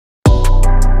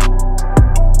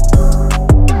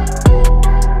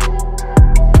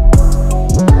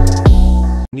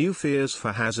new fears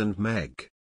for Haz and Meg.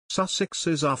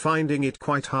 Sussexes are finding it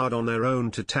quite hard on their own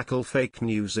to tackle fake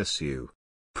news issue.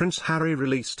 Prince Harry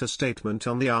released a statement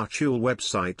on the Archewell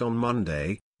website on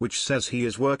Monday, which says he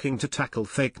is working to tackle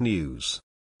fake news.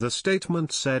 The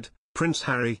statement said, Prince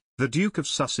Harry, the Duke of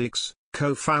Sussex,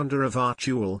 co-founder of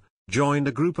Archewell, joined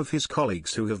a group of his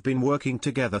colleagues who have been working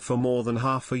together for more than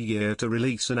half a year to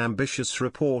release an ambitious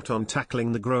report on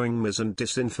tackling the growing mis- and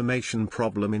disinformation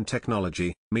problem in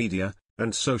technology, media,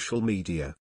 and social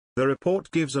media. The report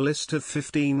gives a list of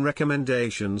 15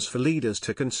 recommendations for leaders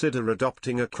to consider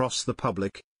adopting across the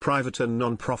public, private and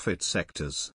non-profit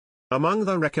sectors. Among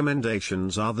the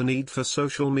recommendations are the need for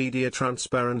social media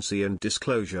transparency and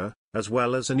disclosure, as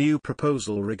well as a new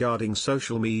proposal regarding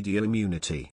social media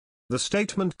immunity. The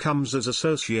statement comes as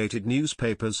Associated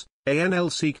Newspapers, ANL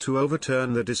seek to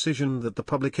overturn the decision that the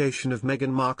publication of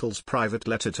Meghan Markle's private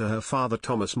letter to her father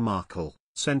Thomas Markle,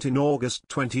 sent in August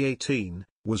 2018,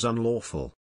 was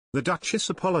unlawful. The Duchess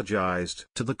apologized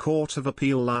to the Court of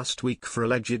Appeal last week for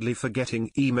allegedly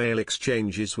forgetting email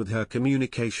exchanges with her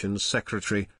communications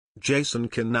secretary, Jason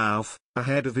Knauf,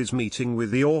 ahead of his meeting with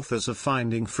the authors of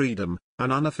Finding Freedom,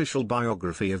 an unofficial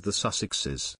biography of the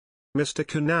Sussexes. Mr.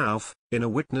 Knauf, in a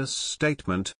witness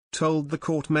statement, told the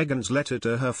court Meghan's letter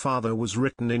to her father was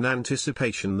written in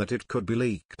anticipation that it could be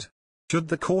leaked. Should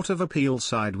the Court of Appeal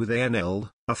side with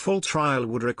ANL, a full trial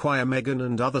would require Meghan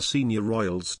and other senior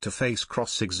royals to face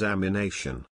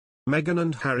cross-examination. Meghan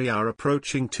and Harry are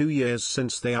approaching 2 years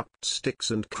since they upped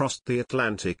sticks and crossed the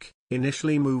Atlantic,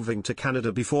 initially moving to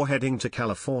Canada before heading to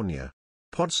California.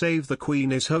 Pod Save the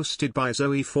Queen is hosted by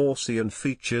Zoe Forsey and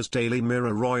features Daily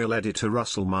Mirror royal editor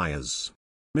Russell Myers.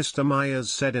 Mr.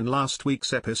 Myers said in last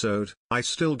week's episode, "I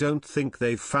still don't think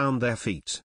they've found their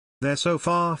feet. They're so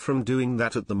far from doing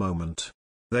that at the moment.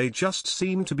 They just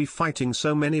seem to be fighting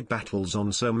so many battles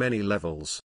on so many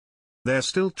levels. They're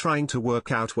still trying to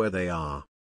work out where they are.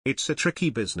 It's a tricky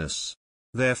business.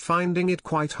 They're finding it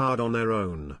quite hard on their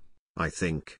own, I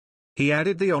think." He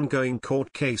added the ongoing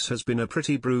court case has been a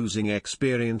pretty bruising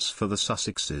experience for the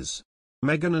Sussexes.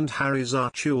 Meghan and Harry's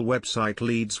Archewell website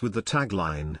leads with the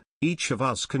tagline, "Each of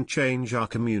us can change our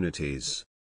communities.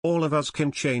 All of us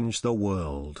can change the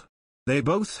world." They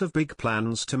both have big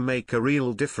plans to make a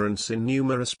real difference in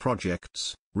numerous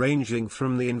projects, ranging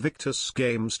from the Invictus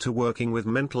Games to working with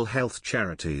mental health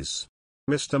charities.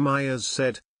 Mr. Myers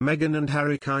said, "Meghan and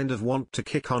Harry kind of want to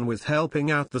kick on with helping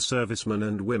out the servicemen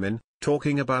and women,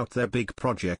 talking about their big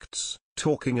projects,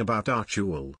 talking about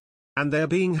Archewell. And they're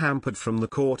being hampered from the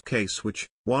court case, which,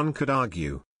 one could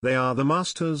argue, they are the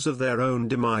masters of their own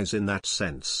demise in that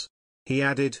sense." He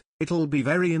added, "It'll be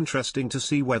very interesting to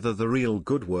see whether the real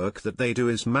good work that they do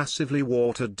is massively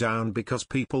watered down because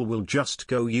people will just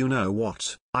go, you know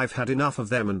what, I've had enough of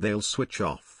them, and they'll switch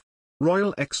off."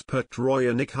 Royal expert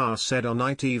Roya Nikar said on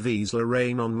ITV's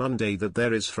Lorraine on Monday that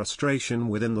there is frustration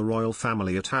within the royal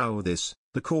family at how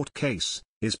the court case,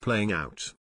 is playing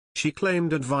out. She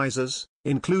claimed advisors,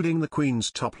 including the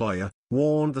Queen's top lawyer,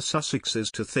 warned the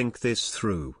Sussexes to think this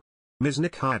through. Ms.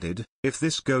 Nikar added, "If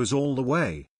this goes all the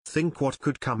way, think what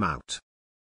could come out.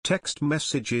 Text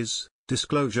messages,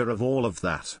 disclosure of all of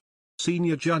that."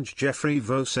 Senior Judge Geoffrey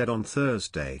Vaux said on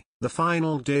Thursday, the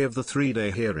final day of the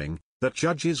 3-day hearing, that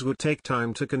judges would take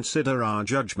time to consider our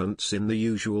judgments in the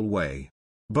usual way.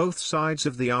 Both sides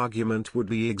of the argument would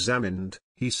be examined,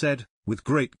 he said, with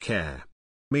great care.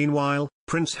 Meanwhile,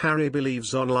 Prince Harry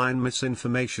believes online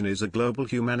misinformation is a global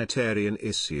humanitarian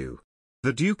issue.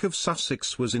 The Duke of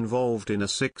Sussex was involved in a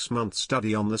 6-month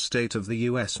study on the state of the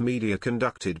U.S. media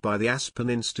conducted by the Aspen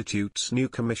Institute's new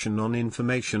Commission on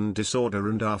Information Disorder,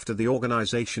 and after the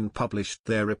organization published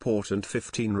their report and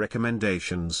 15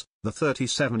 recommendations, the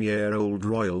 37-year-old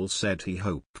royal said he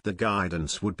hoped the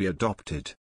guidance would be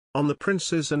adopted. On the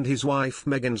prince's and his wife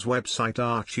Meghan's website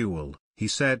Archewell, he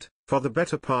said, "For the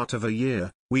better part of a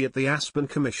year, we at the Aspen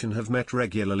Commission have met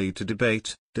regularly to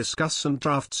debate, discuss and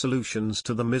draft solutions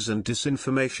to the mis- and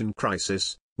disinformation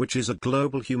crisis, which is a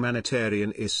global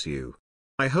humanitarian issue.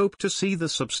 I hope to see the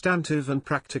substantive and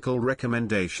practical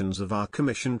recommendations of our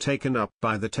commission taken up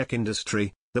by the tech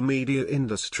industry, the media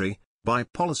industry, by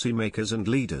policymakers and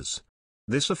leaders.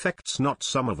 This affects not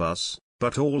some of us,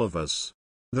 but all of us."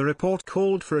 The report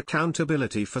called for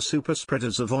accountability for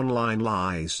superspreaders of online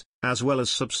lies, as well as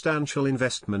substantial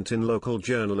investment in local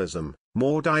journalism,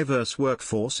 more diverse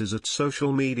workforces at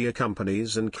social media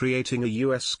companies, and creating a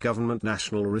U.S. government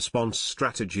national response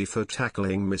strategy for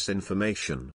tackling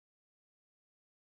misinformation.